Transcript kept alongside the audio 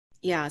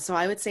Yeah, so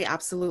I would say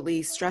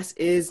absolutely stress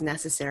is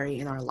necessary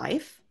in our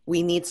life.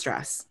 We need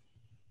stress.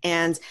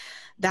 And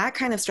that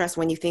kind of stress,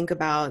 when you think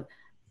about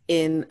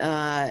in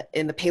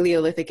the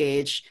Paleolithic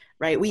age,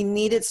 right? We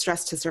needed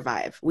stress to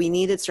survive. We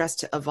needed stress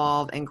to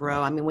evolve and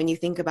grow. I mean, when you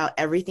think about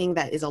everything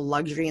that is a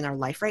luxury in our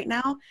life right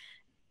now,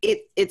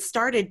 it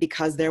started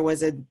because there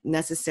was a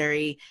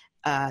necessary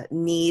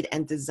need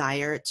and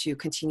desire to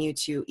continue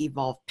to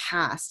evolve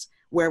past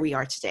where we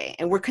are today.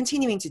 And we're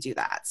continuing to do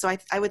that. So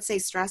I would say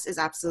stress is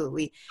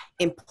absolutely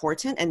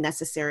important and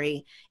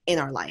necessary in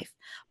our life.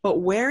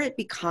 But where it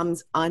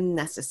becomes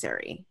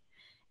unnecessary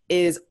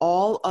is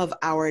all of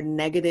our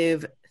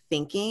negative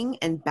thinking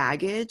and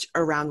baggage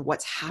around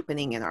what's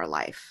happening in our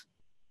life.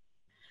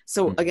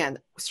 So again,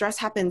 stress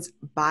happens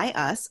by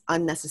us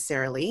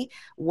unnecessarily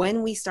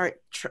when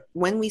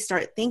when we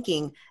start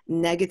thinking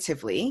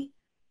negatively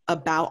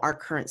about our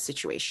current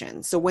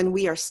situation. So when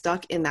we are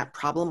stuck in that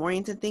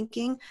problem-oriented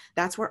thinking,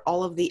 that's where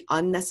all of the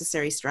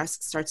unnecessary stress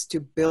starts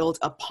to build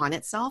upon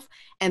itself.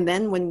 And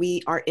then when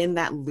we are in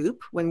that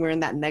loop, when we're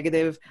in that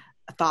negative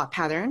thought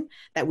pattern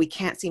that we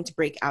can't seem to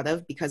break out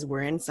of because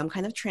we're in some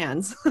kind of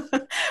trance,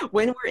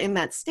 when we're in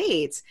that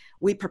state,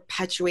 we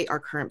perpetuate our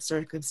current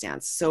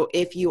circumstance. So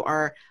if you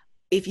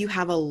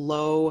have a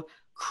low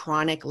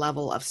chronic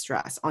level of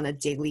stress on a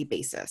daily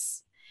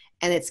basis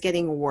and it's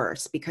getting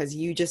worse because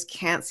you just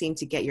can't seem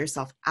to get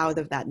yourself out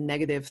of that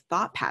negative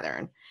thought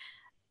pattern,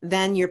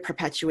 then you're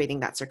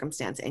perpetuating that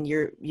circumstance and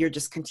you're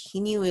just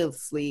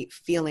continuously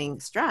feeling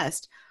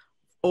stressed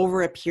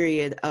over a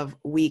period of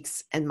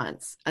weeks and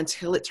months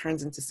until it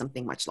turns into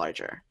something much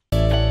larger.